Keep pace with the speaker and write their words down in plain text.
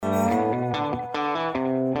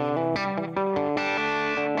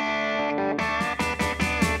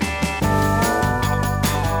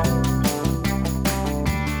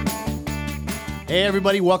Hey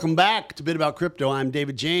everybody, welcome back to Bit About Crypto. I'm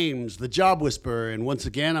David James, the Job Whisperer, and once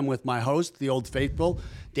again I'm with my host, the old faithful,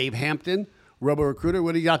 Dave Hampton, Robo Recruiter.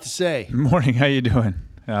 What do you got to say? Morning, how you doing?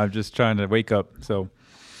 I'm just trying to wake up. So,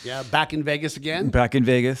 yeah, back in Vegas again. back in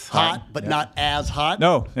Vegas, Hot, but not as hot.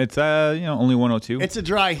 No, it's only 102. It's a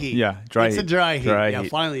dry heat. Yeah, dry It's heat. a dry heat. Dry Yeah,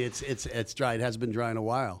 heat. finally it's dry. It hasn't been dry in a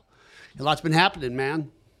while. A lot's been happening,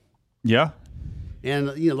 man. Yeah.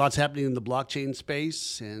 And, lots happening in the blockchain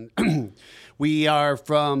space. And we are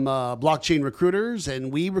from Blockchain Recruiters,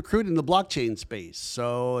 and we recruit in the blockchain space.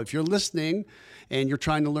 So if you're listening and you're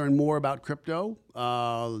trying to learn more about crypto,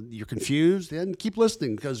 you're confused, then keep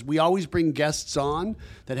listening, because we always bring guests on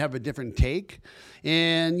that have a different take.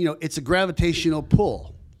 And, it's a gravitational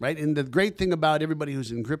pull. Right, and the great thing about everybody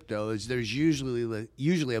who's in crypto is there's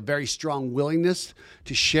usually a very strong willingness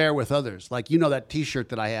to share with others. Like that T-shirt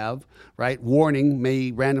that I have, right? Warning: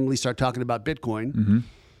 may randomly start talking about Bitcoin. Mm-hmm.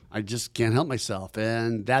 I just can't help myself,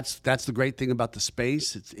 and that's the great thing about the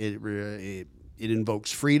space. It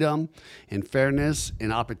invokes freedom and fairness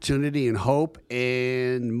and opportunity and hope.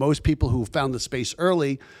 And most people who found the space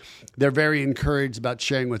early, they're very encouraged about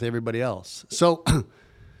sharing with everybody else. So.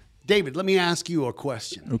 David, let me ask you a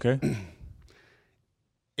question. Okay.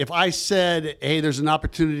 If I said, hey, there's an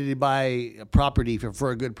opportunity to buy a property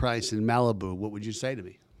for a good price in Malibu, what would you say to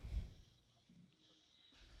me?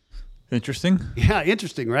 Interesting. Yeah,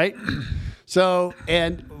 interesting, right? So,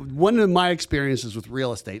 and one of my experiences with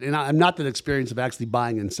real estate, and I'm not that experienced of actually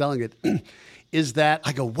buying and selling it, is that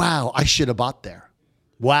I go, wow, I should have bought there.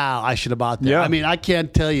 Wow, I should have bought that. Yeah. I mean, I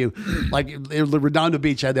can't tell you. Like Redondo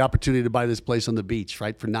Beach, I had the opportunity to buy this place on the beach,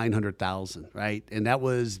 right, for $900,000, right, and that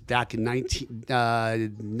was back in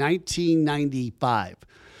 1995.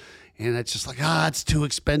 And it's just like, it's too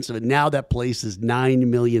expensive. And now that place is $9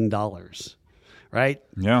 million, right?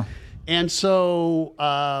 Yeah. And so,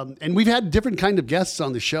 and we've had different kind of guests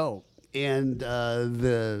on the show. And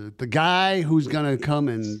the guy who's going to come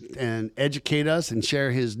and educate us and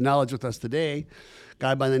share his knowledge with us today,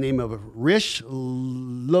 guy by the name of Rish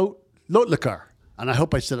Lotlikar, and I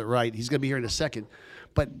hope I said it right. He's going to be here in a second.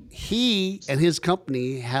 But he and his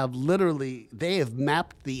company have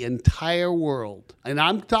mapped the entire world. And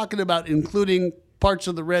I'm talking about including parts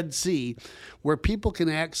of the Red Sea, where people can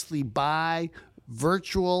actually buy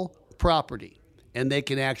virtual property. And they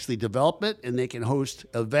can actually develop it, and they can host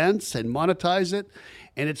events and monetize it.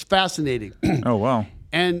 And it's fascinating. Oh, wow.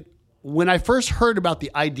 And when I first heard about the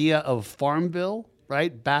idea of Farmville,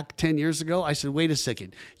 right, back 10 years ago, I said, wait a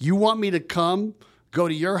second. You want me to go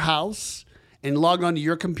to your house and log onto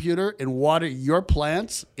your computer and water your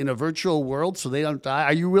plants in a virtual world so they don't die?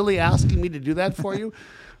 Are you really asking me to do that for you?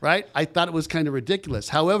 Right? I thought it was kind of ridiculous.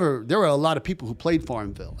 However, there were a lot of people who played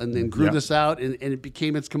Farmville and then grew this out, and it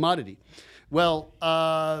became its commodity. Well,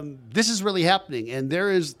 this is really happening, and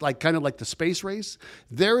there is kind of like the space race.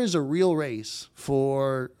 There is a real race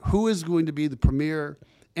for who is going to be the premier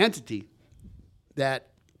entity that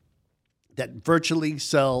virtually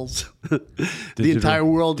sells the entire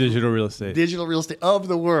world. Digital real estate. Digital real estate of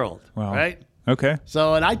the world, Wow. right? Okay.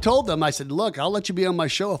 So, and I told them, I said, look, I'll let you be on my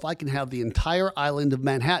show if I can have the entire island of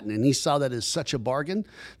Manhattan. And he saw that as such a bargain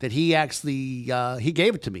that he actually, he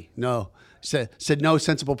gave it to me. No. Said no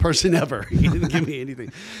sensible person ever. He didn't give me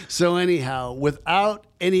anything. So anyhow, without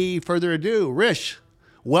any further ado, Rish,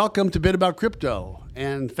 welcome to Bit About Crypto,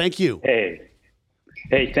 and thank you.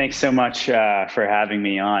 Hey, thanks so much for having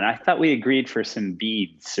me on. I thought we agreed for some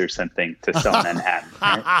beads or something to sell in Manhattan.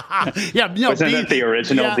 Right? Yeah, wasn't that the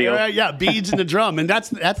original deal? Yeah, beads in the drum, and that's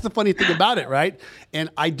the funny thing about it, right? And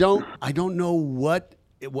I don't know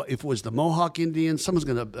if it was the Mohawk Indians. Someone's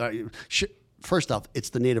gonna. First off,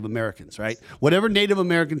 it's the Native Americans, right? Whatever Native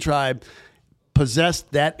American tribe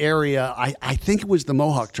possessed that area, I think it was the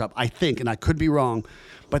Mohawk tribe, and I could be wrong,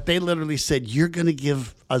 but they literally said, you're going to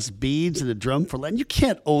give us beads and a drum for land? You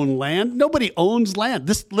can't own land. Nobody owns land.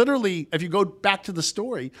 This literally, if you go back to the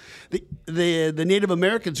story, the Native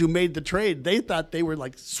Americans who made the trade, they thought they were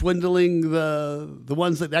like swindling the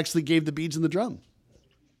ones that actually gave the beads and the drum.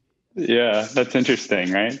 Yeah, that's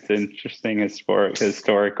interesting, right? It's interesting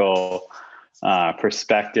historical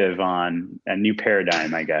perspective on a new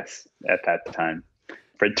paradigm, I guess, at that time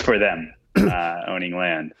for them owning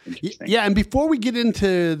land. Yeah, and before we get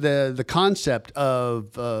into the concept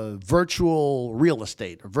of virtual real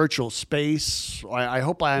estate or virtual space, I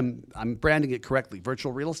hope I'm branding it correctly.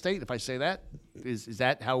 Virtual real estate, if I say that, is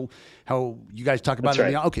that how you guys talk about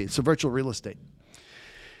That's it? right. Okay, so virtual real estate.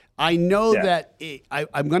 I know that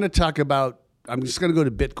I'm going to talk about. I'm just going to go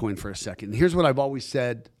to Bitcoin for a second. Here's what I've always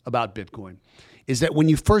said about Bitcoin, is that when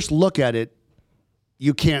you first look at it,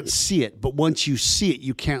 you can't see it. But once you see it,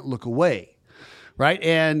 you can't look away, right?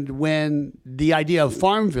 And when the idea of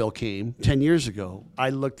Farmville came 10 years ago,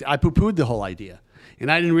 I poo-pooed the whole idea.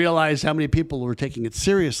 And I didn't realize how many people were taking it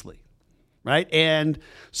seriously, right? And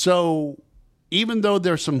so even though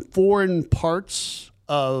there's some foreign parts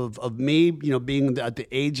of me, being at the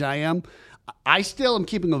age I am, I still am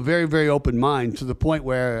keeping a very, very open mind to the point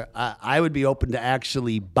where I would be open to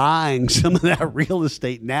actually buying some of that real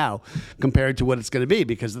estate now compared to what it's going to be.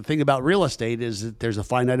 Because the thing about real estate is that there's a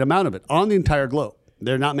finite amount of it on the entire globe.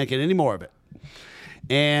 They're not making any more of it.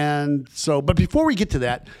 And so, but before we get to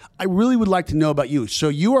that, I really would like to know about you. So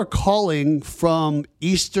you are calling from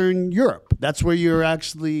Eastern Europe. That's where you're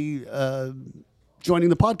actually joining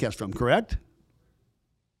the podcast from, correct?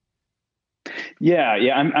 Yeah.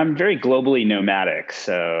 I'm very globally nomadic.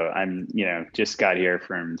 So I'm, just got here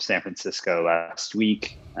from San Francisco last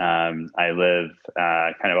week. I live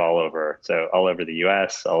kind of all over. So all over the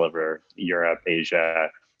US, all over Europe, Asia.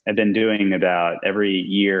 I've been doing about every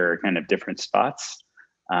year kind of different spots.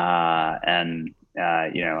 I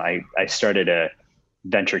started a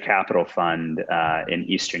venture capital fund in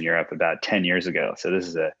Eastern Europe about 10 years ago. So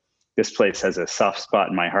this place has a soft spot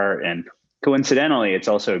in my heart. And coincidentally, it's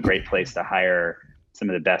also a great place to hire some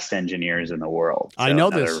of the best engineers in the world. So I know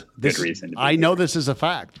this. I know here. this is a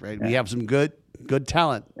fact, right? Yeah. We have some good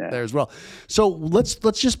talent there as well. So let's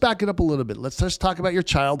just back it up a little bit. Let's just talk about your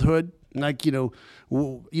childhood. Like,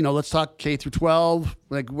 let's talk K through 12.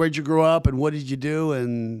 Like, where'd you grow up and what did you do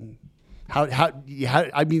and how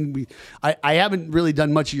I haven't really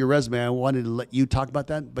done much of your resume. I wanted to let you talk about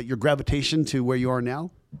that, but your gravitation to where you are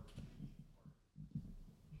now.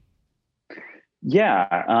 Yeah.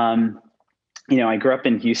 I grew up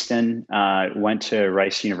in Houston, went to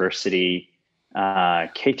Rice University,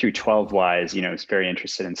 K through 12 wise, was very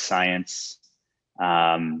interested in science.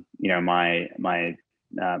 My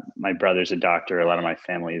brother's a doctor. A lot of my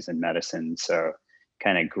family is in medicine. So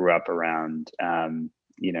kind of grew up around, kind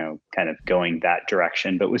of going that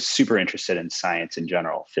direction, but was super interested in science in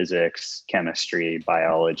general, physics, chemistry,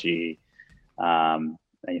 biology. I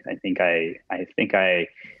think I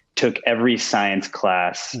took every science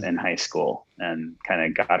class in high school and kind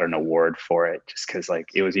of got an award for it just because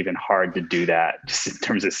it was even hard to do that just in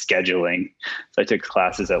terms of scheduling. So I took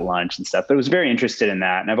classes at lunch and stuff, but I was very interested in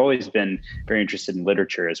that. And I've always been very interested in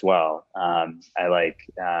literature as well. I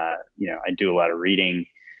do a lot of reading,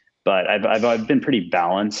 but I've been pretty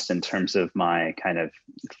balanced in terms of my kind of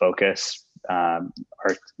focus,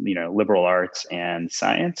 liberal arts and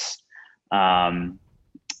science.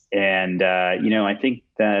 I think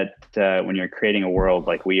that when you're creating a world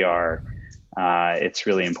like we are, it's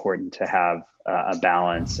really important to have a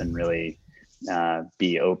balance and really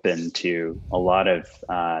be open to a lot of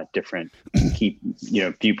different key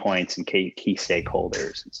viewpoints and key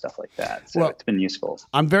stakeholders and stuff like that. So it's been useful.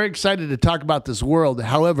 I'm very excited to talk about this world.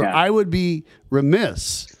 However, I would be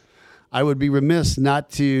remiss not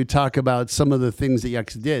to talk about some of the things that you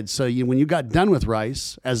actually did. So when you got done with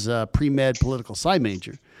Rice as a pre-med political sci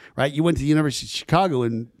major, right? You went to the University of Chicago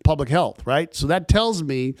in public health, right? So that tells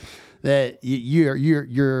me that your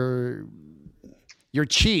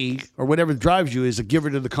chi or whatever drives you is a giver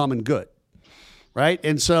to the common good, right?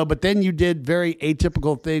 And so, but then you did very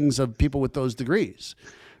atypical things of people with those degrees,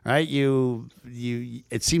 right?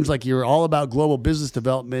 It seems like you're all about global business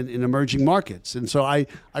development in emerging markets. And so I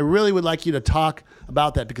really would like you to talk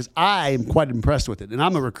about that because I am quite impressed with it. And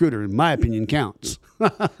I'm a recruiter, and my opinion counts.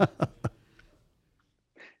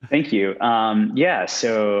 Thank you.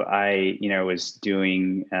 So I, was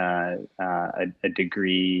doing a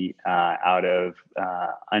degree out of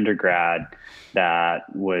undergrad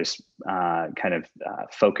that was kind of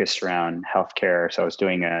focused around healthcare. So I was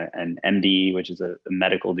doing an MD, which is a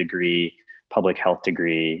medical degree, public health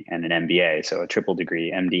degree, and an MBA. So a triple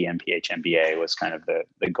degree, MD, MPH, MBA was kind of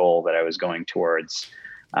the goal that I was going towards.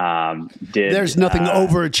 There's nothing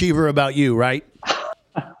overachiever about you, right?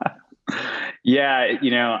 Yeah,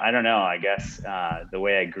 I don't know. I guess the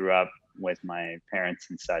way I grew up with my parents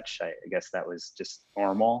and such, I guess that was just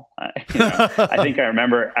normal. I think I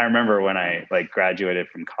remember when I graduated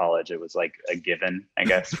from college, it was like a given, I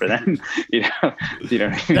guess, for them.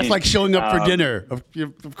 That's like showing up for dinner.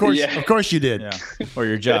 Of course you did. Yeah. Or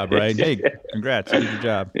your job, right? Hey, congrats, you did your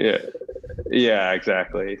job. Yeah,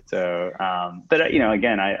 exactly. So, but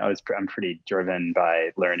again, I'm pretty driven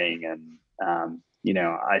by learning, and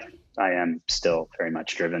I am still very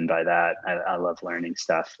much driven by that. I love learning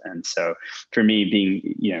stuff. And so for me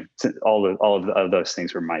being, all of those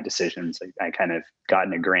things were my decisions. I kind of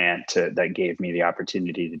gotten a grant that gave me the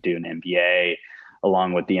opportunity to do an MBA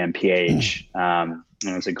along with the MPH. And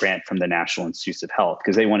it was a grant from the National Institutes of Health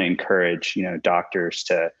because they want to encourage, doctors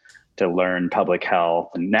to to learn public health.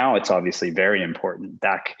 And now it's obviously very important.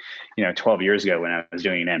 Back, 12 years ago when I was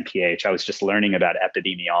doing an MPH, I was just learning about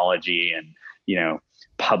epidemiology and,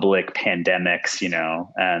 public pandemics,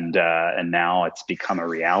 and now it's become a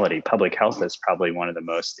reality. Public health is probably one of the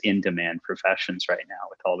most in-demand professions right now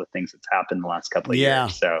with all the things that's happened in the last couple of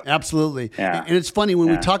years. So absolutely. Yeah. And it's funny when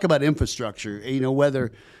we talk about infrastructure,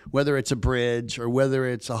 whether it's a bridge or whether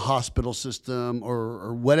it's a hospital system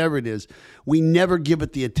or whatever it is, we never give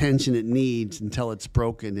it the attention it needs until it's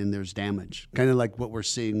broken and there's damage. Kind of like what we're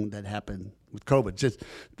seeing that happen with COVID, just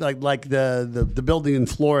like the building in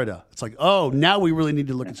Florida. It's like, oh, now we really need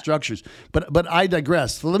to look at structures. But I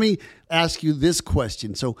digress. So let me ask you this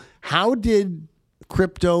question. So how did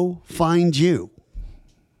crypto find you?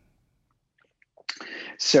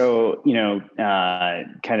 So,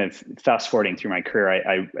 kind of fast forwarding through my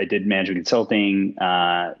career, I did management consulting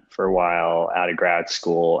for a while out of grad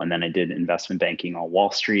school, and then I did investment banking on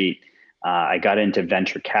Wall Street. I got into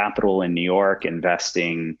venture capital in New York,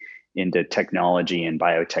 investing into technology and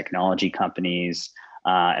biotechnology companies.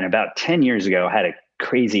 And about 10 years ago, I had a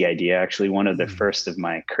crazy idea, actually one of the first of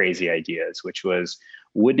my crazy ideas, which was,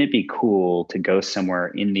 wouldn't it be cool to go somewhere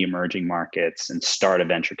in the emerging markets and start a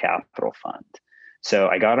venture capital fund? So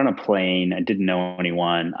I got on a plane. I didn't know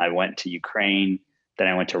anyone. I went to Ukraine. Then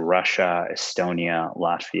I went to Russia, Estonia,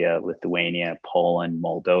 Latvia, Lithuania, Poland,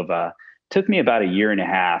 Moldova. Took me about a year and a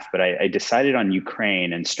half, but I decided on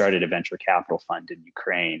Ukraine and started a venture capital fund in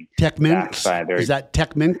Ukraine. TechMinsk? Is that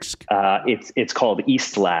TechMinsk? It's called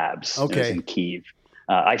East Labs. Okay. It was in Kyiv.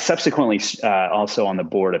 I subsequently also on the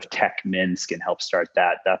board of TechMinsk and helped start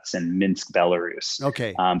that. That's in Minsk, Belarus.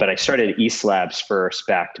 Okay. But I started East Labs first,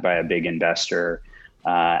 backed by a big investor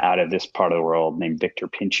out of this part of the world named Victor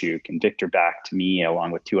Pinchuk. And Victor backed me along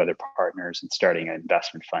with two other partners in starting an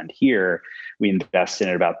investment fund here. We invested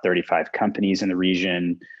in about 35 companies in the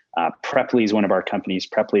region. Preply is one of our companies.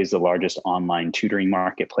 Preply is the largest online tutoring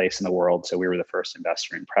marketplace in the world. So we were the first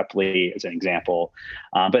investor in Preply as an example.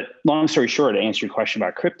 But long story short, to answer your question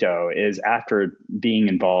about crypto, is after being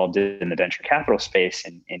involved in the venture capital space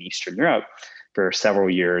in Eastern Europe for several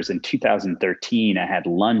years, in 2013, I had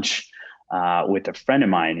lunch with a friend of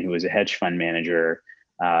mine who was a hedge fund manager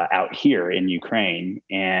out here in Ukraine.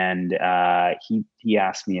 And he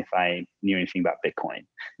asked me if I knew anything about Bitcoin.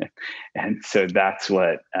 And so that's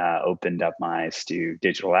what opened up my eyes to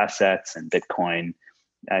digital assets and Bitcoin.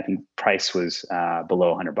 I think price was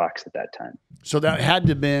below $100 at that time. So that had to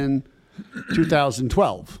have been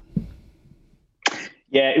 2012.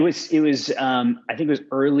 Yeah, it was. I think it was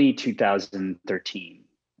early 2013.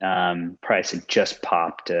 Price had just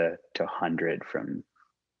popped to 100 from,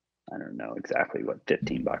 I don't know exactly what,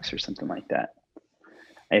 $15 or something like that.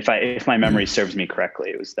 If my memory serves me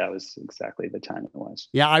correctly, that was exactly the time it was.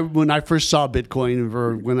 Yeah, when I first saw Bitcoin,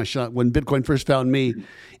 or when Bitcoin first found me,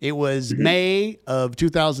 it was May of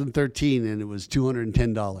 2013, and it was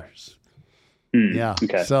 $210. Yeah.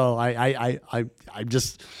 Okay. So I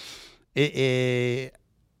just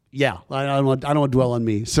yeah, I don't want to dwell on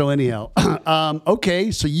me. So anyhow,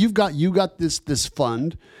 okay. So you got this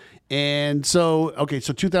fund, and so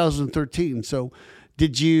 2013. So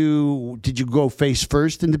did you go face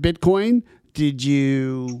first into Bitcoin? Did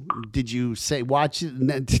you say watch it?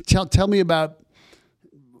 And tell me about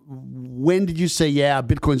when did you say, yeah,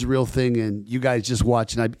 Bitcoin's a real thing, and you guys just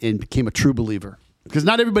watched and became a true believer? Because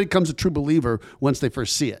not everybody becomes a true believer once they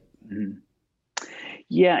first see it. Mm-hmm.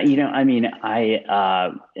 Yeah, I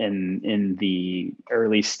in the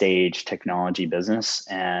early stage technology business,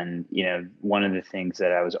 and one of the things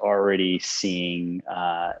that I was already seeing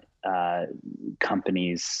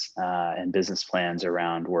companies and business plans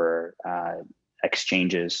around were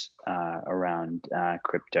exchanges around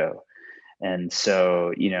crypto, and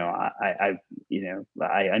so I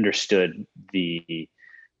understood the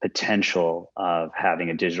potential of having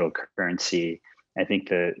a digital currency. I think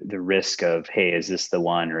the risk of, hey, is this the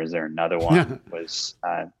one or is there another one was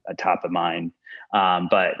a top of mind.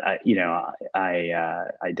 But I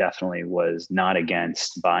definitely was not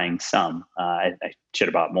against buying some. I should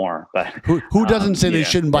have bought more. But who doesn't say they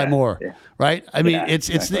shouldn't buy more, right? I mean, it's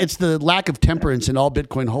the lack of temperance in all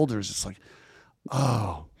Bitcoin holders. It's like,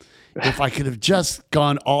 oh, if I could have just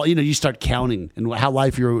gone all, you start counting and how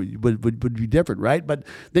life would be different, right? But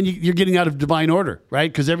then you're getting out of divine order, right?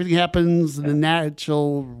 Because everything happens in the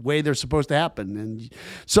natural way they're supposed to happen. And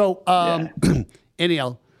so,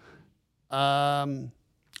 anyhow,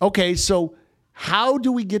 okay. So how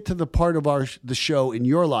do we get to the part of the show in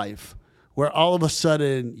your life where all of a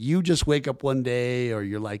sudden you just wake up one day, or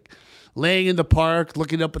you're like laying in the park,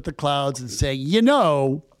 looking up at the clouds and saying,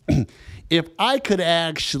 if I could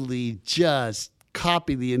actually just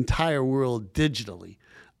copy the entire world digitally.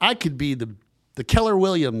 I could be the Keller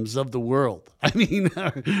Williams of the world. I mean,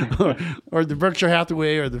 or the Berkshire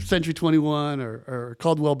Hathaway or the Century 21 or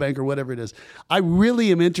Caldwell Bank or whatever it is. I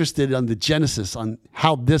really am interested on the genesis on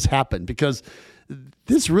how this happened, because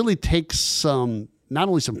this really takes not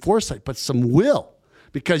only some foresight, but some will,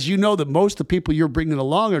 because you know that most of the people you're bringing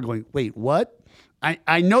along are going, wait, what?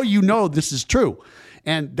 I know this is true.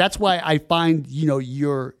 And that's why I find,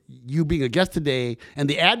 you being a guest today and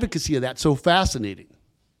the advocacy of that so fascinating.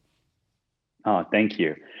 Oh, thank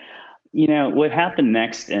you. What happened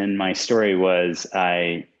next in my story was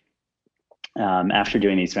after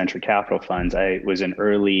doing these venture capital funds, I was an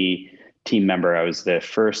early team member. I was the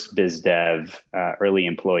first biz dev early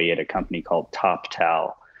employee at a company called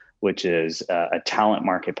TopTal, which is a talent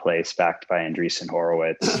marketplace backed by Andreessen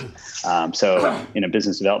Horowitz. So in a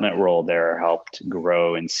business development role there, helped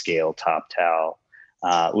grow and scale TopTal.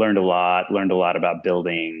 Learned a lot about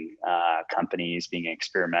building companies, being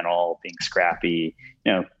experimental, being scrappy.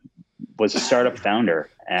 Was a startup founder,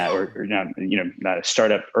 or not a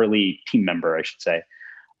startup early team member, I should say.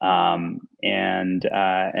 And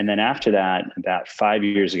then after that, about 5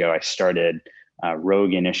 years ago, I started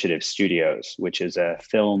Rogue Initiative Studios, which is a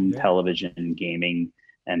film, television, gaming,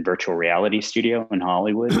 and virtual reality studio in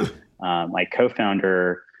Hollywood. My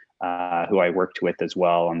co-founder, who I worked with as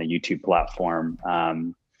well on the YouTube platform,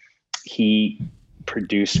 he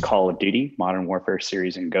produced Call of Duty, Modern Warfare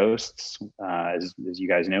series, and Ghosts, as you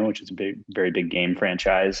guys know, which is a very big game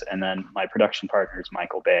franchise. And then my production partner is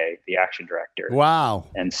Michael Bay, the action director. Wow.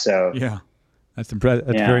 And so... Yeah. That's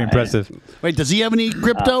very impressive. Wait, does he have any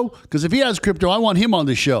crypto? Because if he has crypto, I want him on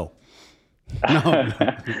the show. No.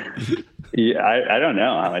 Yeah, I don't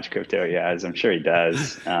know how much crypto he has. I'm sure he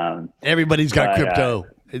does. Everybody's got crypto.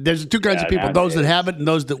 There's two kinds of people, those that have it and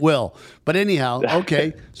those that will. But anyhow,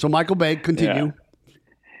 okay. So Michael Bay, continue.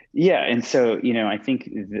 Yeah. And so, I think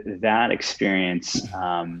that experience,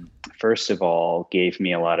 first of all, gave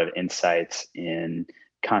me a lot of insights in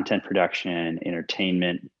content production,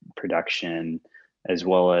 entertainment production, as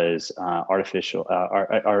well as augmented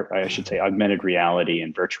reality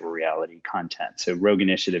and virtual reality content. So Rogue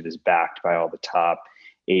Initiative is backed by all the top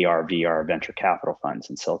AR, VR venture capital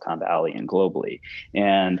funds in Silicon Valley and globally.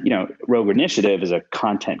 And, Rogue Initiative is a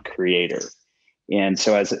content creator. And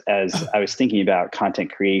so as I was thinking about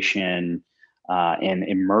content creation and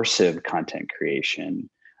immersive content creation,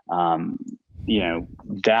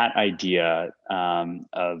 that idea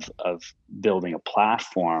of building a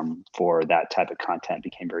platform for that type of content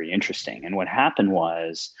became very interesting. And what happened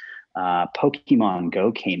was Pokemon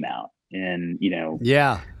Go came out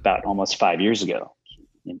about almost 5 years ago.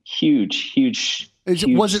 And huge.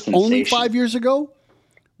 Was it only 5 years ago?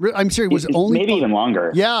 I'm serious. Was it only maybe even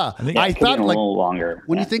longer? Yeah, I thought a little longer.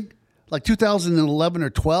 When you think like 2011 or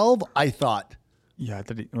 12, I thought. Yeah.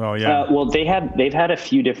 They've had a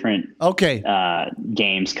few different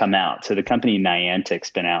games come out. So the company Niantic's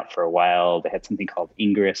been out for a while. They had something called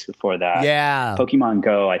Ingress before that. Yeah. Pokemon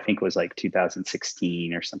Go, I think, was like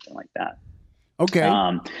 2016 or something like that. Okay.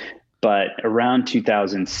 But around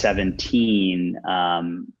 2017, I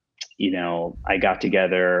got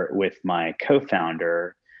together with my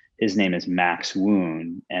co-founder. His name is Max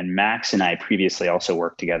Woon, and Max and I previously also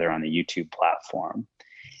worked together on the YouTube platform.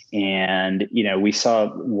 And, we saw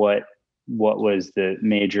what was the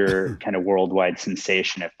major kind of worldwide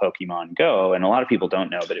sensation of Pokemon Go. And a lot of people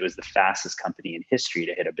don't know, but it was the fastest company in history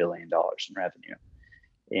to hit $1 billion in revenue.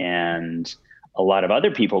 And a lot of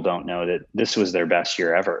other people don't know that this was their best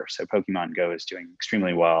year ever. So Pokemon Go is doing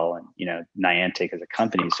extremely well. And, Niantic as a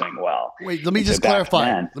company is doing well. Wait, let me just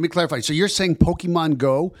clarify. Let me clarify. So you're saying Pokemon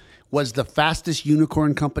Go was the fastest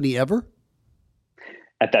unicorn company ever?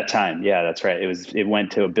 At that time, yeah, that's right. It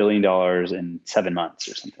went to $1 billion in 7 months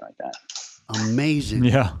or something like that. Amazing.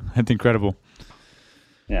 Yeah, that's incredible.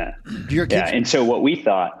 Yeah. Do your kids? Yeah, and so what we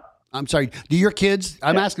thought. I'm sorry. Do your kids?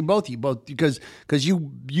 I'm asking both of you, because you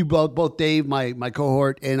both Dave, my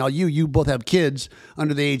cohort, and you both have kids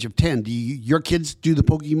under the age of 10. Do your kids do the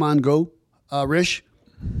Pokemon Go, Rish?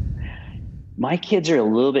 My kids are a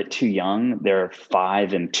little bit too young. They're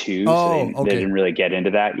 5 and 2, so they didn't really get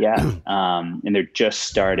into that yet. And they're just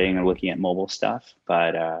starting and looking at mobile stuff.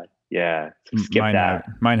 But skip that.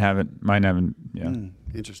 Mine haven't. Yeah.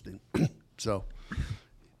 Interesting. So,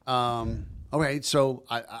 okay. So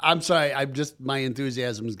I'm sorry. My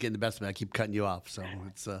enthusiasm is getting the best of me. I keep cutting you off. So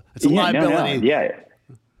it's a liability.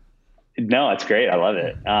 No, it's great. I love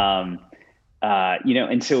it.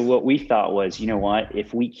 And so what we thought was,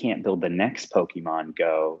 if we can't build the next Pokemon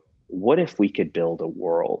Go, what if we could build a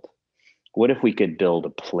world? what if we could build a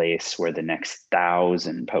place where the next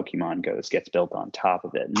 1,000 Pokemon Go's gets built on top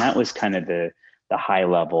of it? And that was kind of the high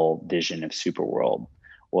level vision of Superworld,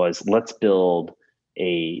 was let's build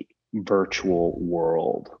a virtual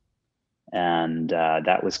world. And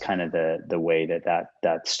that was kind of the way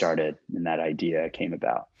that started and that idea came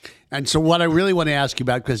about. And so what I really want to ask you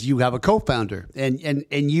about, because you have a co-founder,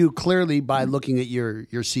 and you clearly, by looking at your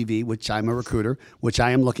CV, which I'm a recruiter, which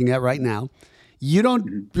I am looking at right now, you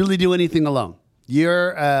don't really do anything alone.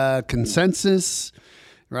 You're a consensus,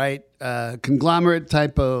 right? Conglomerate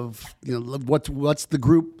type of, what's the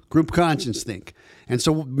group conscience think? And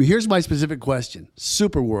so here's my specific question.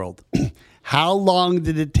 Superworld. How long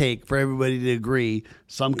did it take for everybody to agree,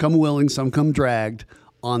 some come willing, some come dragged,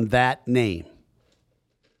 on that name?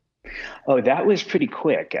 Oh, that was pretty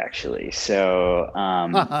quick, actually. So,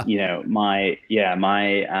 my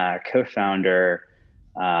co-founder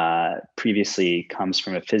previously comes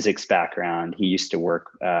from a physics background. He used to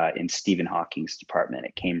work in Stephen Hawking's department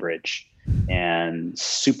at Cambridge. And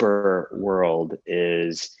Superworld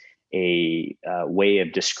is a way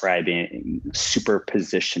of describing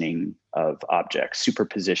superpositioning of objects.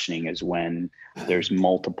 Superpositioning is when there's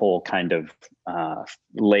multiple kind of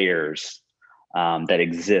layers that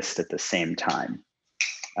exist at the same time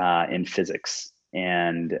in physics.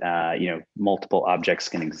 And multiple objects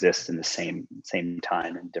can exist in the same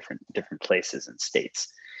time in different places and states.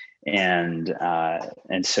 And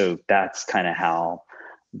so that's kind of how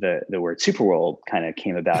the word Superworld kind of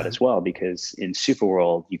came about as well, because in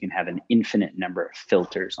Superworld you can have an infinite number of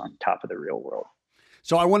filters on top of the real world.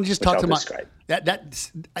 So I want to just talk to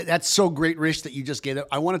that's so great, Rich, that you just gave it.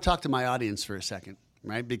 I want to talk to my audience for a second,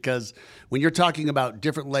 right? Because when you're talking about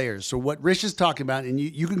different layers, so what Rich is talking about, and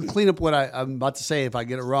you can clean up what I'm about to say if I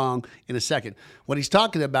get it wrong in a second. What he's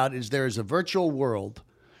talking about is there is a virtual world,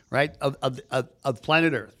 right, of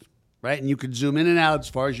planet Earth. Right. And you can zoom in and out as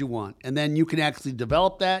far as you want. And then you can actually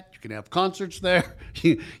develop that. You can have concerts there.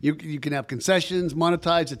 You can have concessions,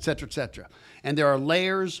 monetize, et cetera, et cetera. And there are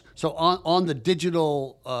layers. So on the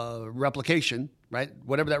digital replication, right,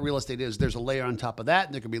 whatever that real estate is, there's a layer on top of that.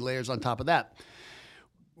 And there can be layers on top of that.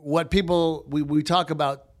 What we talk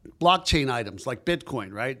about blockchain items like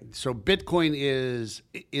Bitcoin, right? So Bitcoin is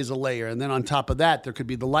a layer. And then on top of that, there could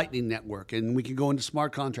be the Lightning Network. And we can go into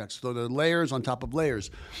smart contracts. So the layers on top of layers.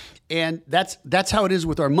 And that's how it is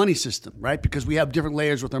with our money system, right? Because we have different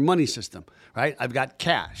layers with our money system, right? I've got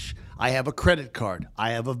cash. I have a credit card.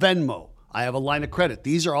 I have a Venmo. I have a line of credit.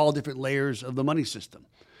 These are all different layers of the money system.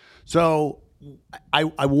 So I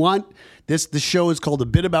want this. The show is called A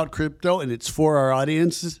Bit About Crypto, and it's for our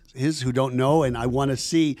audiences who don't know. And I want to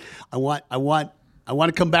see. I want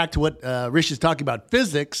to come back to what Rich is talking about,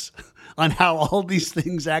 physics, on how all these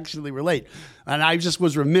things actually relate. And I just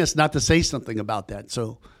was remiss not to say something about that.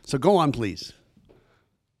 So go on, please.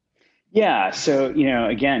 Yeah. So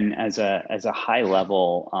again, as a high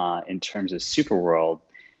level in terms of Superworld,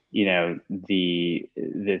 the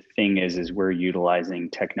thing is we're utilizing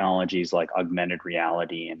technologies like augmented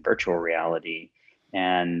reality and virtual reality.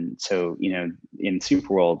 And so, in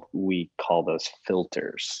Superworld, we call those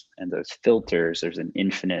filters, and those filters, there's an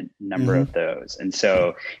infinite number of those. And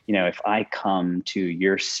so, if I come to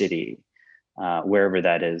your city, wherever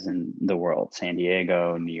that is in the world, San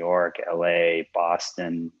Diego, New York, LA,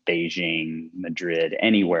 Boston, Beijing, Madrid,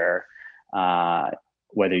 anywhere,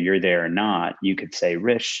 whether you're there or not, you could say,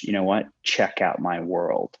 Rich, you know what? Check out my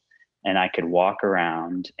world. And I could walk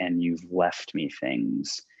around and you've left me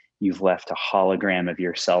things. You've left a hologram of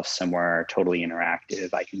yourself somewhere, totally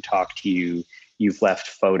interactive. I can talk to you. You've left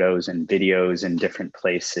photos and videos in different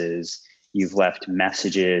places. You've left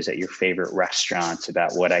messages at your favorite restaurants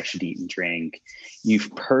about what I should eat and drink.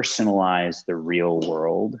 You've personalized the real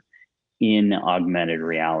world in augmented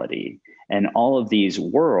reality. And all of these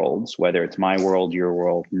worlds, whether it's my world, your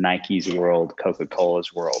world, Nike's world,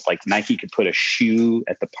 Coca-Cola's world, like Nike could put a shoe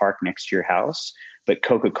at the park next to your house, but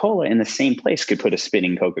Coca-Cola in the same place could put a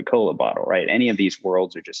spinning Coca-Cola bottle, right? Any of these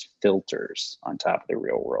worlds are just filters on top of the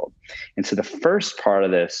real world. And so the first part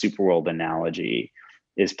of the Superworld analogy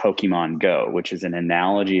is Pokemon Go, which is an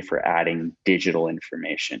analogy for adding digital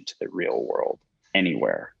information to the real world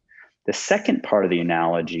anywhere. The second part of the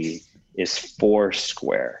analogy is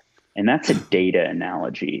Foursquare. And that's a data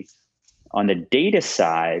analogy. On the data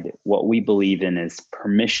side, what we believe in is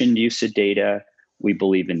permissioned use of data. We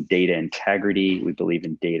believe in data integrity. We believe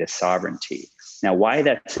in data sovereignty. Now, why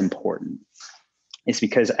that's important is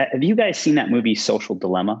because, have you guys seen that movie Social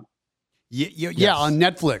Dilemma? Yeah, on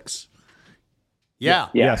Netflix. Yeah.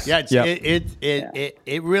 Yes.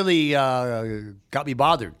 It really got me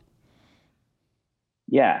bothered.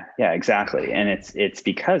 Yeah, exactly. And it's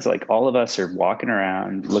because like all of us are walking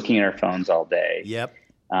around looking at our phones all day. Yep.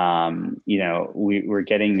 We're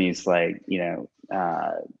getting these like,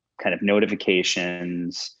 kind of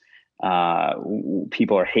notifications.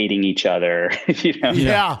 People are hating each other.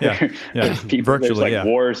 Yeah. There's like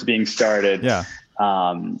wars being started. Yeah.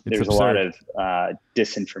 There's a lot of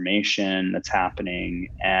disinformation that's happening.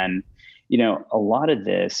 And, a lot of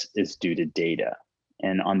this is due to data.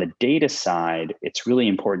 And on the data side, it's really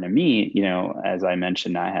important to me, as I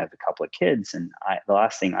mentioned, I have a couple of kids, and the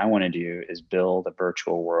last thing I want to do is build a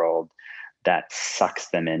virtual world that sucks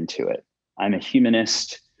them into it. I'm a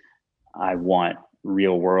humanist. I want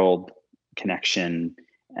real world connection.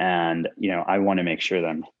 And, I want to make sure that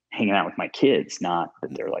I'm hanging out with my kids, not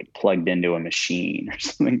that they're like plugged into a machine or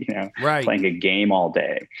something, right, playing a game all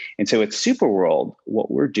day. And so at Superworld, what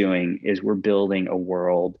we're doing is we're building a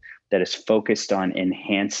world that is focused on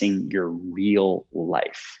enhancing your real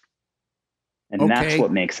life. And that's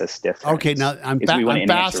what makes us different. Okay, now I'm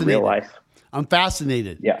fascinated. Real life. I'm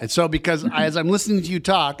fascinated. Yeah. And so because as I'm listening to you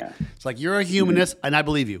talk, it's like you're a humanist, and I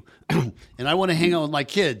believe you. And I want to hang out with my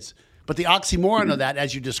kids. But the oxymoron of that,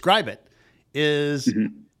 as you describe it, is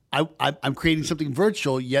I'm creating something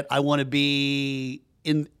virtual, yet I want to be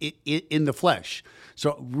in the flesh.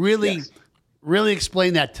 So really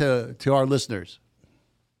explain that to our listeners.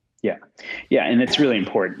 Yeah. And it's really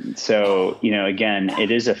important. So, again,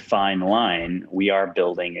 it is a fine line. We are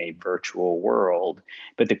building a virtual world,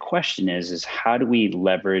 but the question is how do we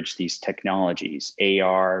leverage these technologies,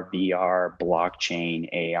 AR, VR, blockchain,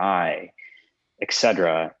 AI, et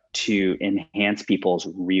cetera, to enhance people's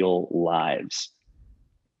real lives?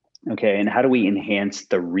 Okay. And how do we enhance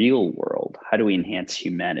the real world? How do we enhance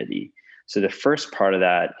humanity? So the first part of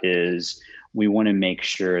that is we want to make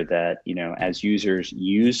sure that, as users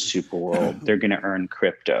use Superworld, they're going to earn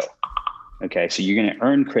crypto. Okay. So you're going to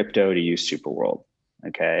earn crypto to use Superworld.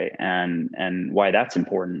 Okay. And why that's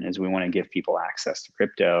important is we want to give people access to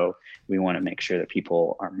crypto. We want to make sure that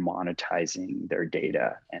people are monetizing their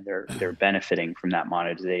data and they're benefiting from that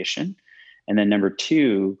monetization. And then number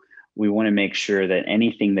two, we want to make sure that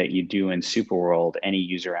anything that you do in Superworld, any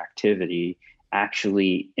user activity,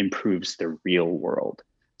 actually improves the real world.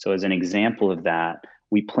 So as an example of that,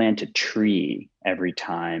 we plant a tree every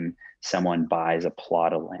time someone buys a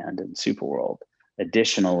plot of land in Superworld.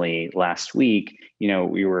 Additionally, last week,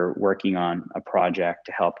 we were working on a project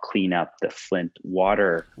to help clean up the Flint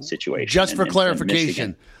water situation. Just for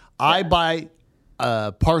clarification, I buy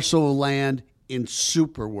a parcel of land in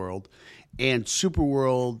Superworld, and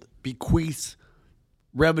Superworld bequeaths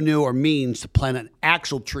revenue or means to plant an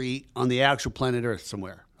actual tree on the actual planet Earth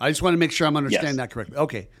somewhere. I just want to make sure I'm understanding that correctly.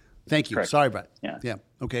 Okay. Thank you. Correct. Sorry, Brett. Yeah.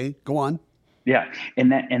 Okay. Go on. Yeah.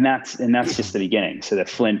 And that's just the beginning. So the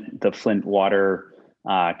Flint water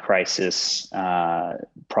crisis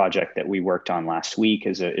project that we worked on last week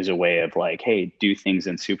is a way of like, hey, do things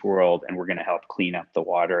in Superworld and we're going to help clean up the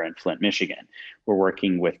water in Flint, Michigan. We're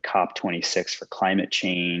working with COP26 for climate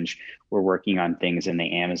change. We're working on things in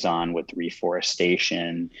the Amazon with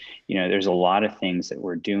reforestation. There's a lot of things that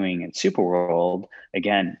we're doing in Superworld.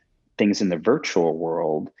 Again, things in the virtual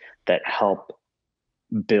world that help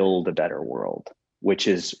build a better world, which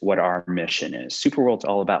is what our mission is. Superworld's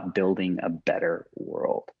all about building a better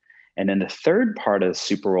world. And then the third part of the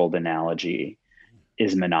Superworld analogy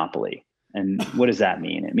is monopoly. And what does that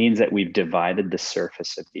mean? It means that we've divided the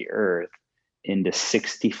surface of the Earth into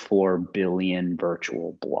 64 billion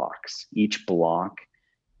virtual blocks. Each block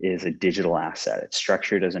is a digital asset. It's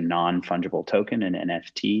structured as a non-fungible token, an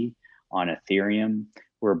NFT on Ethereum.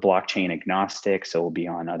 We're blockchain agnostic, so we'll be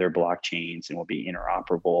on other blockchains and we'll be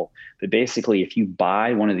interoperable. But basically, if you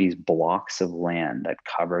buy one of these blocks of land that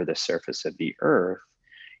cover the surface of the Earth,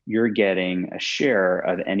 you're getting a share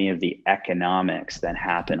of any of the economics that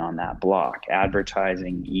happen on that block: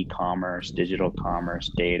 advertising, e-commerce, digital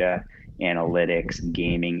commerce, data, analytics,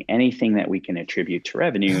 gaming, anything that we can attribute to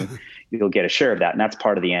revenue, you'll get a share of that. And that's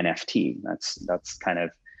part of the NFT. That's kind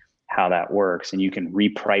of how that works. And you can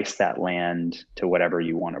reprice that land to whatever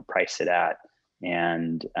you want to price it at.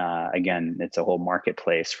 And again, it's a whole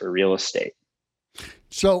marketplace for real estate.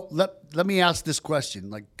 So let me ask this question,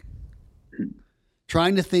 like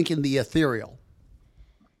trying to think in the ethereal.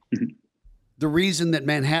 The reason that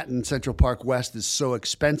Manhattan Central Park West is so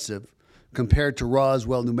expensive compared to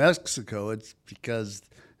Roswell, New Mexico, it's because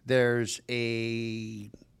there's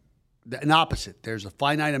an opposite. There's a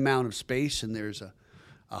finite amount of space and there's a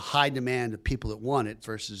high demand of people that want it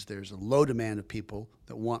versus there's a low demand of people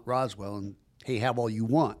that want Roswell and, hey, have all you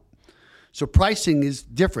want. So pricing is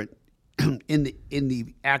different in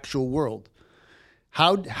the actual world.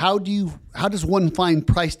 how does one find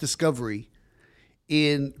price discovery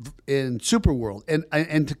in Superworld?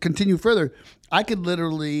 And to continue further, I could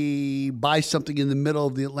literally buy something in the middle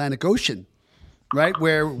of the Atlantic Ocean, right,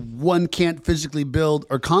 where one can't physically build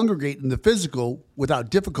or congregate in the physical without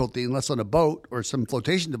difficulty, unless on a boat or some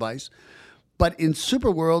flotation device. But in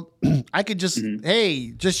Superworld, I could just,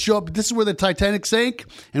 hey, just show up. This is where the Titanic sank,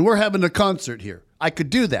 and we're having a concert here. I could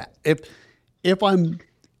do that if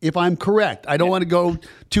I'm correct. I don't want to go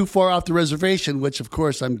too far off the reservation, which of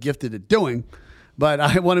course I'm gifted at doing, but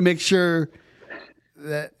I want to make sure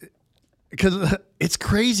that, because it's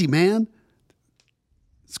crazy, man.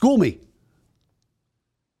 School me.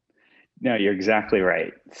 No, you're exactly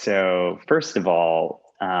right. So first of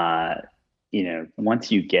all,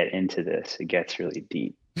 once you get into this, it gets really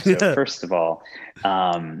deep. So first of all,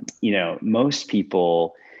 most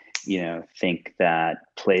people, think that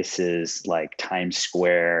places like Times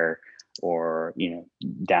Square or,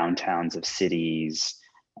 downtowns of cities,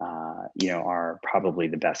 are probably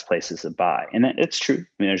the best places to buy. And it's true.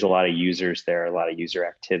 I mean, there's a lot of users there, a lot of user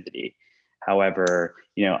activity. However,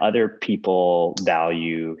 other people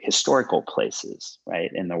value historical places, right,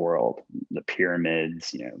 in the world, the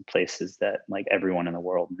pyramids, places that like everyone in the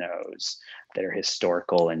world knows that are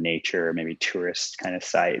historical in nature, maybe tourist kind of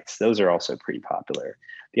sites. Those are also pretty popular.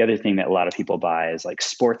 The other thing that a lot of people buy is like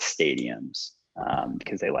sports stadiums,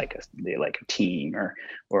 because they like a team,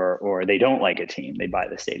 or they don't like a team, they buy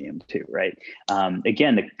the stadium too, right?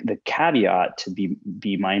 Again, the caveat to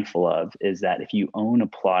be mindful of is that if you own a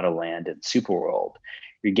plot of land in Superworld,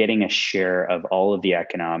 you're getting a share of all of the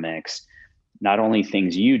economics, not only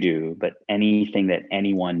things you do, but anything that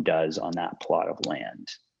anyone does on that plot of land,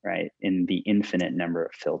 right? In the infinite number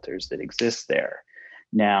of filters that exist there.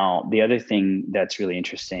 Now, the other thing that's really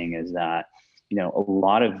interesting is that a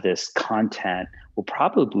lot of this content will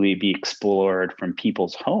probably be explored from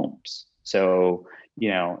people's homes. So,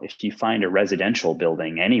 if you find a residential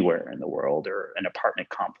building anywhere in the world, or an apartment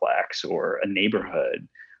complex or a neighborhood,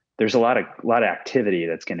 there's a lot of activity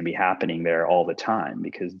that's going to be happening there all the time,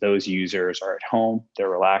 because those users are at home, they're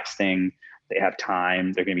relaxing, they have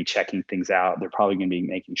time, they're going to be checking things out, they're probably going to be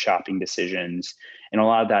making shopping decisions. And a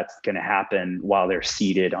lot of that's going to happen while they're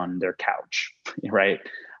seated on their couch, right?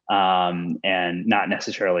 And not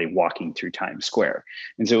necessarily walking through Times Square.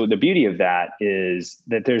 And so the beauty of that is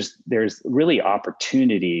that there's really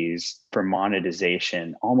opportunities for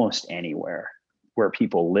monetization almost anywhere where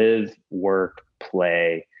people live, work,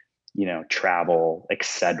 play, travel,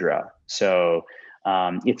 etc. So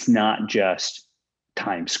it's not just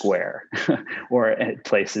Times Square or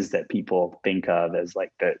places that people think of as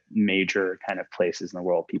like the major kind of places in the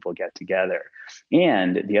world people get together.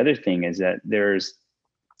 And the other thing is that there's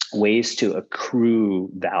ways to accrue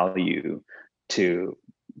value to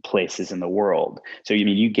places in the world. So,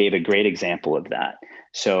 you gave a great example of that.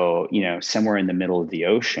 So, somewhere in the middle of the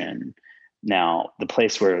ocean, now the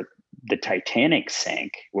place where the Titanic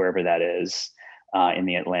sank, wherever that is, in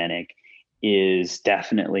the Atlantic, is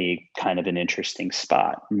definitely kind of an interesting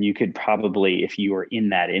spot. And you could probably, if you were in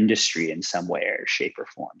that industry in some way or shape or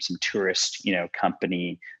form, some tourist,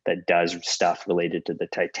 company that does stuff related to the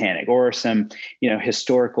Titanic, or some,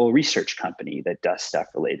 historical research company that does stuff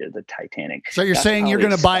related to the Titanic. So you're saying you're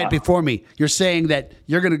going to buy it before me. You're saying that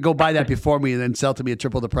you're going to go buy that before me and then sell to me at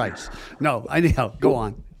triple the price. No, anyhow, go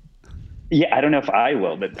on. Yeah, I don't know if I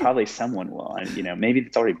will, but probably someone will. And maybe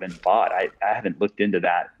it's already been bought. I haven't looked into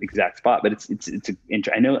that exact spot, but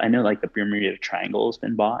I know like the Bermuda Triangle has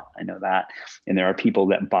been bought. I know that, and there are people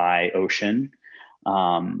that buy ocean.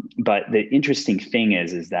 But the interesting thing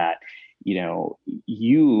is that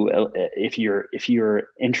if you're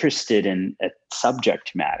interested in a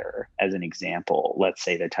subject matter, as an example, let's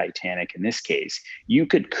say the Titanic in this case, you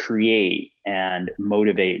could create and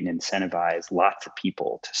motivate and incentivize lots of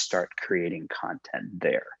people to start creating content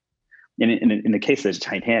there. In the case of the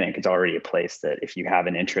Titanic, it's already a place that if you have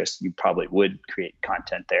an interest, you probably would create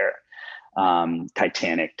content there,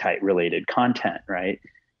 Titanic type related content, right?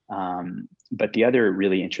 But the other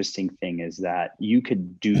really interesting thing is that you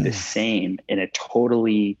could do the same in a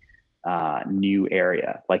totally new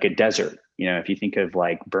area, like a desert. If you think of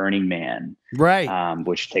like Burning Man, right,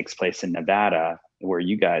 which takes place in Nevada, where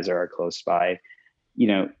you guys are close by,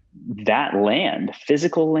 that land,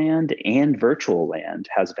 physical land and virtual land,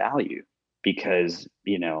 has value because,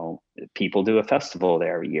 people do a festival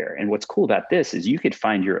there every year. And what's cool about this is you could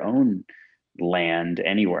find your own land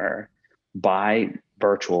anywhere, buy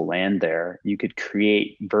virtual land there. You could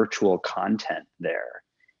create virtual content there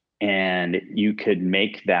And you could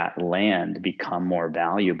make that land become more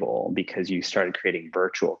valuable because you started creating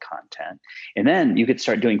virtual content. And then you could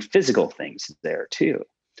start doing physical things there too.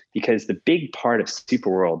 Because the big part of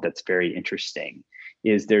Superworld that's very interesting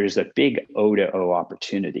is there's a big O to O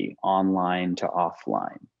opportunity, online to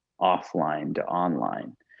offline, offline to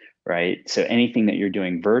online, right? So anything that you're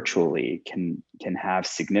doing virtually can have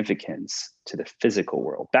significance to the physical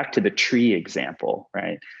world. Back to the tree example,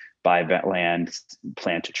 right? Buy that land,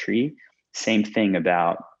 plant a tree. Same thing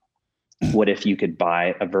about what if you could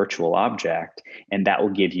buy a virtual object and that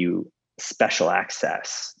will give you special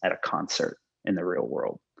access at a concert in the real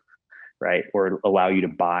world, right? Or allow you to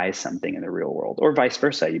buy something in the real world, or vice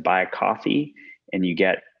versa. You buy a coffee and you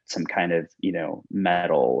get some kind of,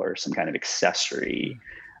 metal or some kind of accessory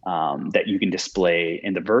that you can display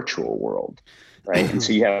in the virtual world, right? And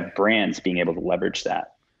so you have brands being able to leverage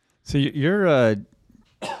that. So you're, I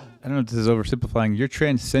don't know if this is oversimplifying. You're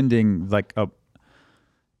transcending like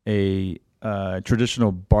a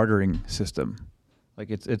traditional bartering system. Like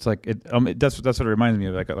that's what it reminds me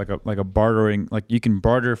of, like a bartering. Like you can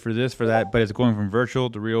barter for this, for that, but it's going from virtual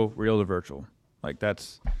to real to virtual. Like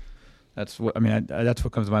that's what that's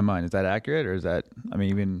what comes to my mind. Is that accurate, or is that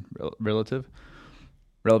even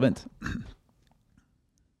relevant?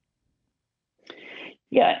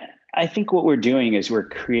 Yeah, I think what we're doing is we're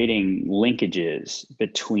creating linkages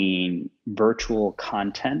between virtual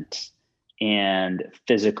content and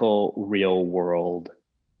physical real world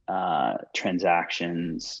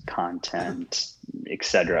transactions, content,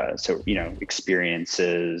 etc. So,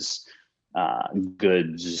 experiences,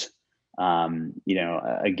 goods,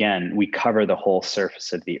 again, we cover the whole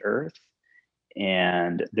surface of the earth.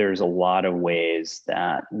 And there's a lot of ways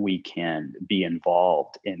that we can be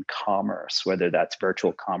involved in commerce, whether that's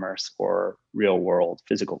virtual commerce or real world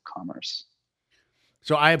physical commerce.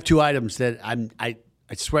 So I have two items that I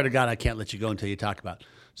swear to God, I can't let you go until you talk about.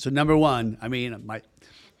 So number one,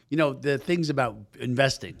 the things about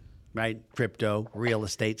investing, right? Crypto, real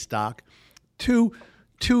estate, stock, two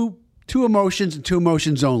emotions and two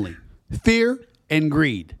emotions only: fear and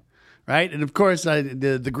greed. Right. And of course,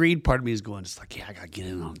 the greed part of me is going, it's like, yeah, I got to get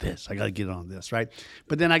in on this. I got to get in on this. Right.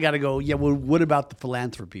 But then I got to go, yeah, well, what about the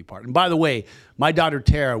philanthropy part? And by the way, my daughter,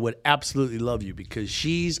 Tara, would absolutely love you because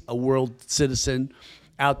she's a world citizen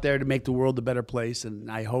out there to make the world a better place.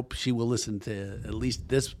 And I hope she will listen to at least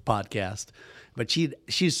this podcast. But she's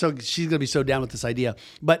going to be so down with this idea.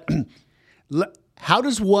 But how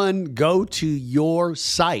does one go to your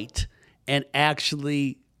site and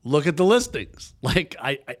actually look at the listings? Like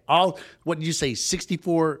what did you say?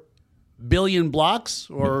 64 billion blocks,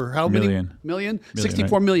 or how many million?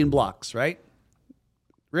 64 right? Million blocks, right?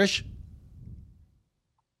 Rish?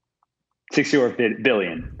 64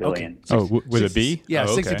 billion. Okay. With a B? Yeah,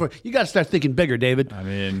 okay. 64. You got to start thinking bigger, David.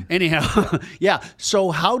 Anyhow, yeah.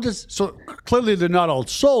 So clearly they're not all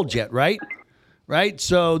sold yet, right? Right.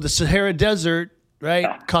 So the Sahara Desert,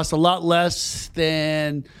 right, costs a lot less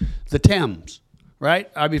than the Thames, right?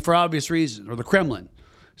 For obvious reasons, or the Kremlin.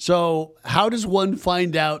 So how does one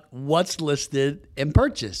find out what's listed and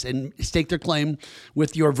purchase and stake their claim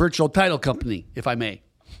with your virtual title company, if I may?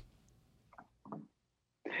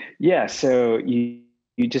 Yeah, so you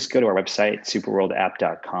just go to our website,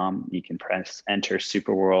 superworldapp.com. You can press enter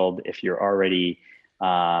Superworld. If you're already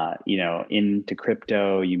into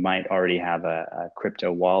crypto, you might already have a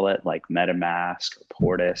crypto wallet like MetaMask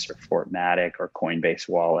or Portis or Fortmatic or Coinbase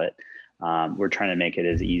wallet. We're trying to make it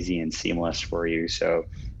as easy and seamless for you. So,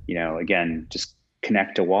 again, just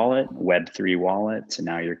connect a wallet, Web3 wallet. So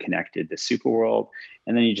now you're connected to Superworld,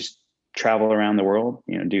 and then you just travel around the world,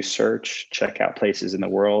 do search, check out places in the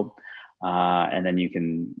world. And then you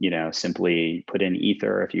can, simply put in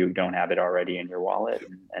Ether if you don't have it already in your wallet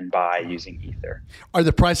and buy using Ether. Are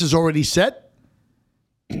the prices already set?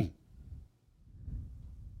 Yeah.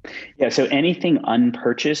 So anything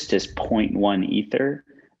unpurchased is 0.1 Ether.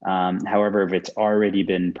 However, if it's already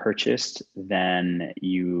been purchased, then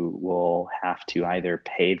you will have to either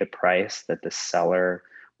pay the price that the seller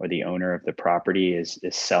or the owner of the property is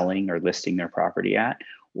selling or listing their property at,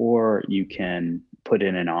 or you can put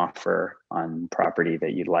in an offer on property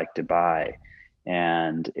that you'd like to buy.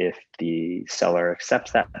 And if the seller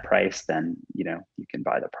accepts that price, then, you can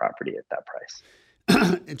buy the property at that price.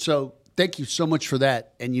 And so thank you so much for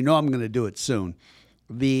that. And I'm going to do it soon.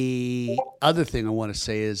 The other thing I want to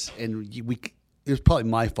say is, and it was probably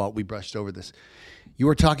my fault, we brushed over this. You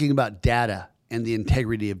were talking about data and the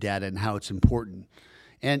integrity of data and how it's important.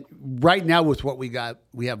 And right now with what we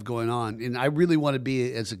have going on, and I really want to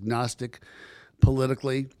be as agnostic,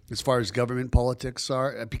 politically as far as government politics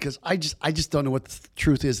are, because I just don't know what the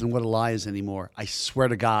truth is and what a lie is anymore. I swear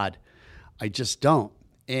to God, I just don't.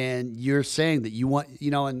 And you're saying that you want,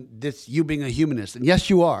 and this, you being a humanist, and yes,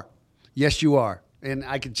 you are. Yes, you are. And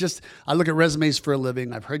I look at resumes for a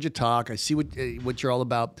living. I've heard you talk. I see what you're all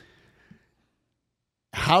about.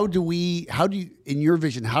 How do you, in your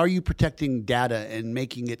vision, how are you protecting data and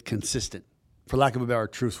making it consistent? For lack of a better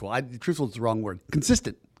word, truthful. Truthful is the wrong word.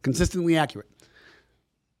 Consistently accurate,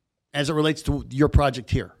 as it relates to your project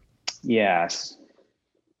here. Yes.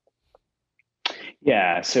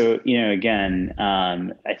 Yeah. So, again,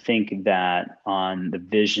 I think that on the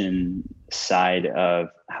vision side of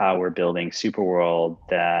how we're building Superworld,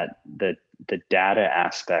 that the data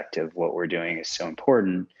aspect of what we're doing is so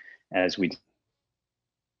important, as we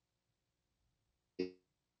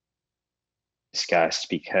discussed,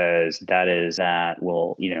 because that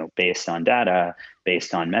will, based on data,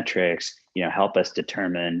 based on metrics, help us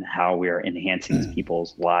determine how we are enhancing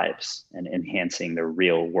people's lives and enhancing the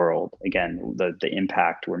real world. Again, the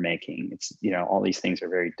impact we're making, it's, all these things are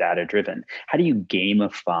very data driven. How do you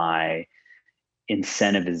gamify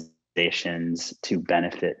incentivizations to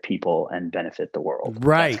benefit people and benefit the world?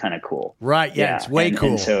 Right. That's kind of cool. Right. Yeah. It's way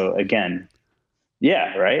cool. And so again,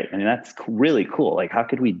 yeah, right. I mean, that's really cool. Like, how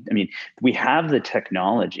could we, we have the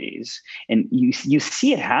technologies, and you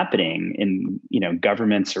see it happening in,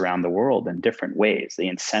 governments around the world in different ways. They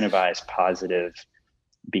incentivize positive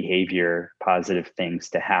behavior, positive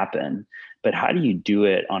things to happen. But how do you do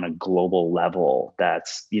it on a global level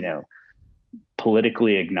that's,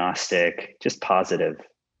 politically agnostic, just positive,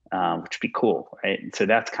 which would be cool, right? So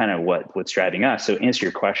that's kind of what's driving us. So answer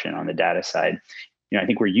your question on the data side. I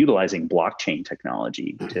think we're utilizing blockchain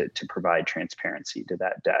technology to provide transparency to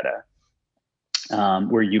that data.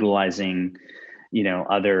 We're utilizing,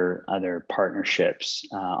 other partnerships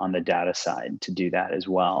on the data side to do that as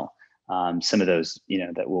well. Some of those,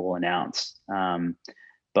 that we'll announce.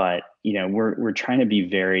 But we're trying to be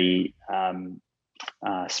very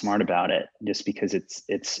smart about it, just because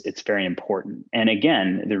it's very important. And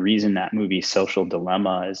again, the reason that movie Social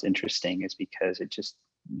Dilemma is interesting is because it just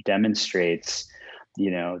demonstrates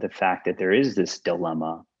the fact that there is this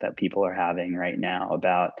dilemma that people are having right now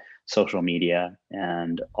about social media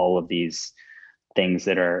and all of these things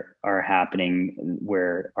that are happening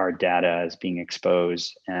where our data is being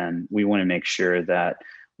exposed. And we want to make sure that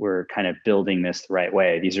we're kind of building this the right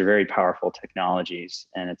way. These are very powerful technologies,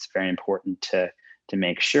 and it's very important to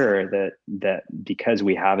make sure that because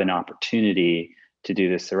we have an opportunity to do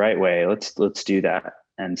this the right way, let's do that.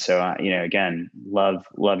 And so, again,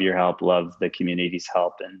 love your help, love the community's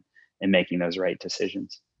help in making those right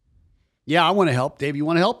decisions. Yeah, I want to help. Dave, you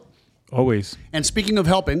want to help? Always. And speaking of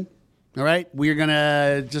helping, all right, we're going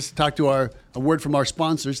to just talk to a word from our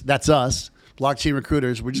sponsors. That's us, Blockchain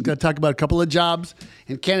Recruiters. We're just going to talk about a couple of jobs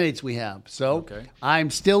and candidates we have. So okay.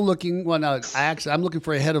 I'm still looking, I'm looking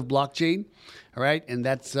for a head of blockchain. All right. And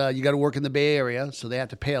that's, you got to work in the Bay Area. So they have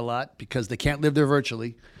to pay a lot because they can't live there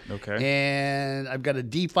virtually. Okay. And I've got a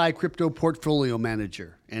DeFi crypto portfolio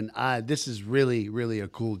manager. And this is really, really a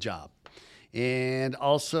cool job. And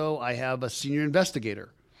also I have a senior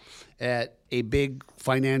investigator at a big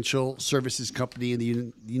financial services company in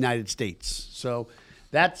the United States. So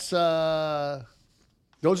that's, those are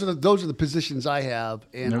the positions I have.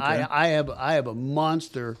 And okay. I have a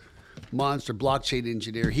monster blockchain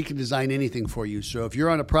engineer. He can design anything for you. So if you're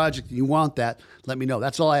on a project and you want that, let me know.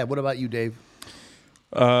 That's all I have. What about you, Dave?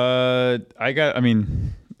 I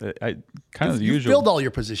kind of the usual. You filled all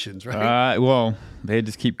your positions, right? Well, they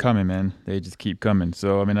just keep coming, man. They just keep coming.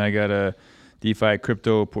 So, I got a DeFi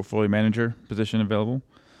crypto portfolio manager position available.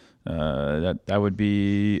 That would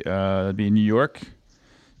be that'd be New York.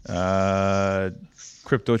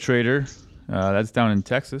 Crypto trader. That's down in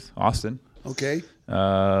Texas, Austin. Okay.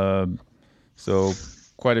 So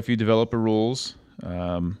quite a few developer roles,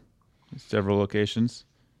 several locations,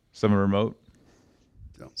 some are remote.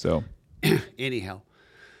 So anyhow,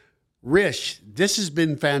 Rish, this has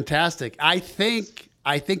been fantastic. I think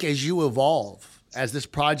as you evolve, as this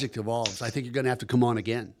project evolves, I think you're going to have to come on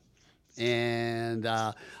again. And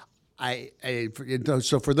so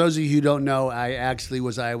for those of you who don't know, I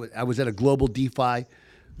was at a global DeFi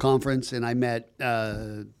conference, and I met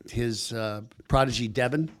his prodigy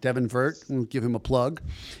Devin Vert. We'll give him a plug,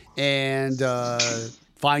 and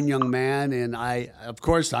fine young man. And of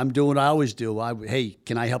course, I'm doing what I always do. Hey,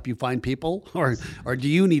 can I help you find people, or do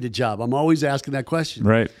you need a job? I'm always asking that question.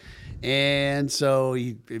 Right. And so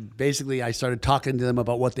I started talking to them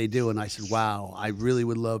about what they do. And I said, wow, I really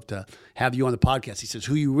would love to have you on the podcast. He says,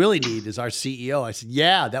 who you really need is our CEO. I said,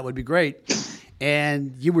 yeah, that would be great.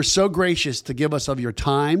 And you were so gracious to give us of your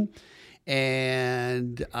time.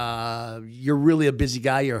 And you're really a busy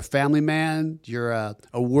guy. You're a family man. You're a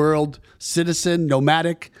world citizen,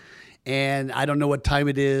 nomadic. And I don't know what time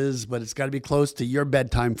it is, but it's got to be close to your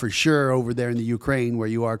bedtime for sure over there in the Ukraine where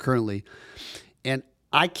you are currently. And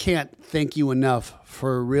I can't thank you enough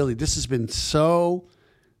for really, this has been so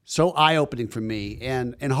eye-opening for me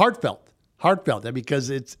and heartfelt, because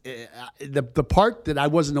it's the part that I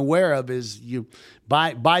wasn't aware of is you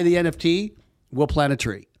buy the NFT, we'll plant a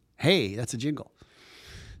tree. Hey, that's a jingle.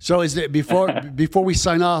 So is there, before we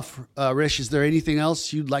sign off, Rish, is there anything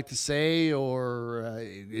else you'd like to say or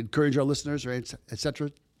encourage our listeners or et cetera?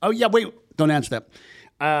 Oh, yeah, wait, don't answer that.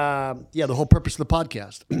 The whole purpose of the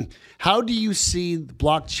podcast. How do you see the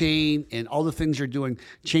blockchain and all the things you're doing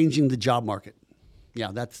changing the job market?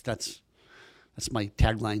 Yeah, that's my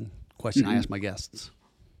tagline question I ask my guests.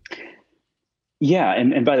 Yeah,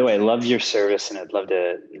 and by the way, I love your service, and I'd love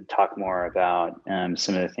to talk more about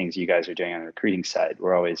some of the things you guys are doing on the recruiting side.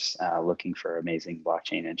 We're always looking for amazing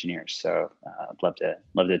blockchain engineers, so I'd love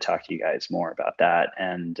to talk to you guys more about that.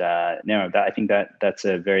 And I think that's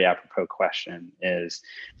a very apropos question. Is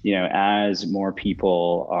as more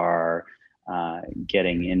people are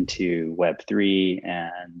getting into Web3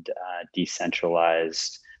 and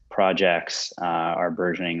decentralized projects are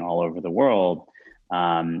burgeoning all over the world.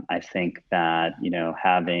 I think that,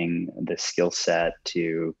 having the skill set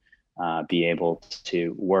to be able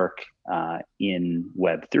to work in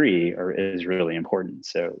Web3 is really important.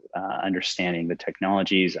 So understanding the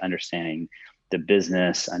technologies, understanding the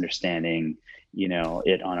business, understanding,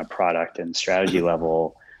 it on a product and strategy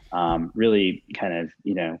level really kind of,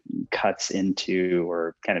 cuts into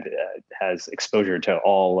or kind of has exposure to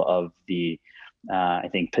all of the I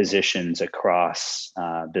think positions across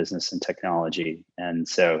business and technology. And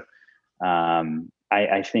so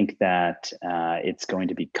I think that it's going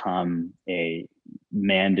to become a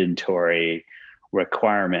mandatory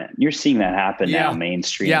requirement. You're seeing that happen now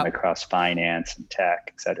mainstream across finance and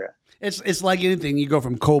tech, et cetera. It's like anything. You go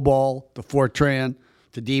from COBOL to Fortran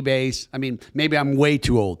to DBase. I mean, maybe I'm way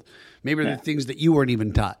too old. Maybe the things that you weren't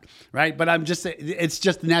even taught, right? But I'm just saying, it's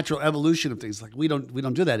just the natural evolution of things. Like we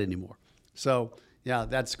don't do that anymore. So, yeah,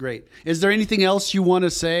 that's great. Is there anything else you want to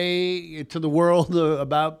say to the world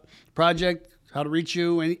about project, how to reach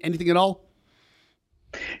you, anything at all?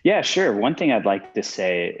 Yeah, sure. One thing I'd like to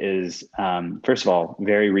say is, first of all,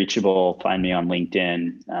 very reachable. Find me on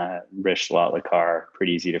LinkedIn, Rish Latlakar,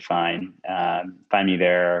 pretty easy to find. Find me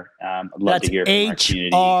there. I'd love to hear from our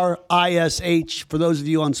community. HRISH for those of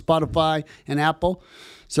you on Spotify and Apple.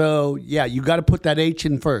 So, yeah, you got to put that H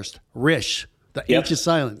in first. Rish. The H is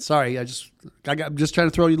silent. Sorry, I'm just trying to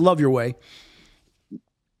throw you love your way.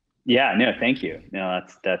 Yeah, no, thank you. No,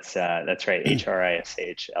 that's right.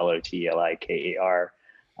 HRISH LOTLIKAR.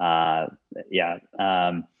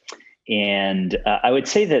 And I would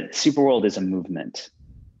say that Superworld is a movement.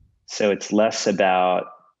 So it's less about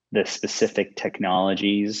the specific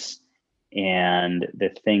technologies. And the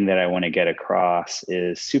thing that I want to get across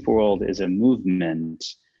is Superworld is a movement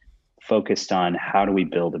focused on how do we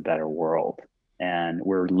build a better world. And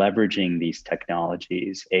we're leveraging these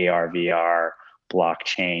technologies, AR, VR,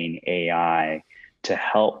 blockchain, AI, to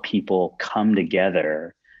help people come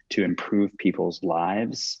together to improve people's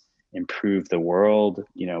lives, improve the world,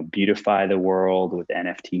 beautify the world with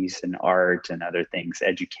NFTs and art and other things,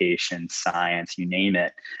 education, science, you name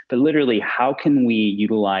it. But literally, how can we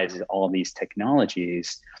utilize all these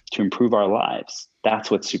technologies to improve our lives? That's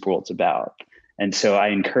what Superworld's about. And so I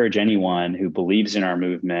encourage anyone who believes in our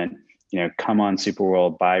movement, come on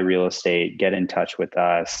Superworld, buy real estate, get in touch with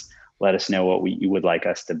us, let us know what you would like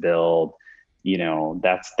us to build.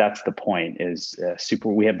 That's the point is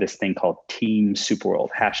we have this thing called Team Superworld,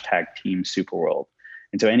 #Team Superworld.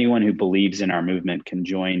 And so anyone who believes in our movement can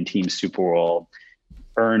join Team Superworld,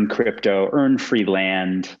 earn crypto, earn free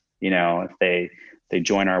land. If they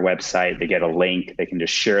join our website, they get a link, they can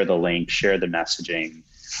just share the link, share the messaging,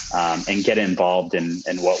 and get involved in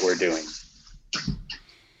what we're doing.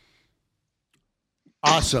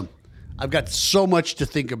 Awesome. I've got so much to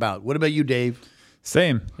think about. What about you, Dave?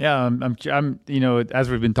 Same. Yeah. I'm as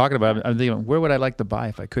we've been talking about, I'm thinking, where would I like to buy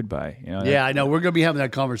if I could buy? Yeah, I know. We're going to be having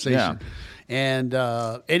that conversation. Yeah. And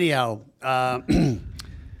anyhow,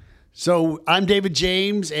 so I'm David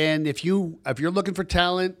James, and if you're looking for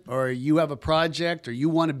talent, or you have a project, or you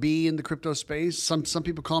want to be in the crypto space, some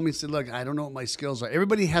people call me and say, "Look, I don't know what my skills are."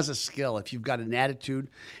 Everybody has a skill if you've got an attitude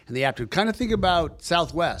and the aptitude. Kind of think about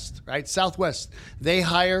Southwest, right? Southwest, they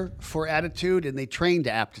hire for attitude and they train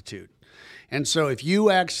to aptitude. And so if you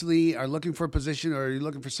actually are looking for a position or you're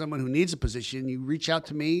looking for someone who needs a position, you reach out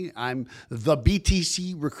to me. I'm the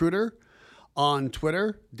BTC Recruiter on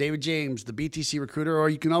Twitter, David James, the BTC Recruiter, or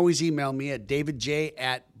you can always email me at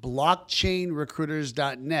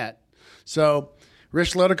davidj@blockchainrecruiters.net. So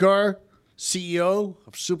Rich Lodekar, CEO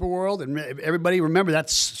of Superworld, and everybody remember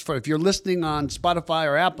that's for if you're listening on Spotify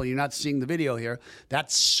or Apple, you're not seeing the video here.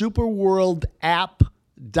 That's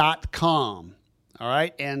superworldapp.com. All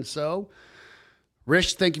right, and so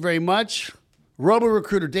Rich, thank you very much. Robo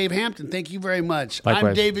Recruiter Dave Hampton, thank you very much. Likewise.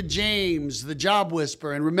 I'm David James, the Job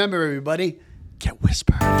Whisperer, and remember, everybody, get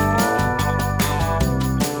whisper.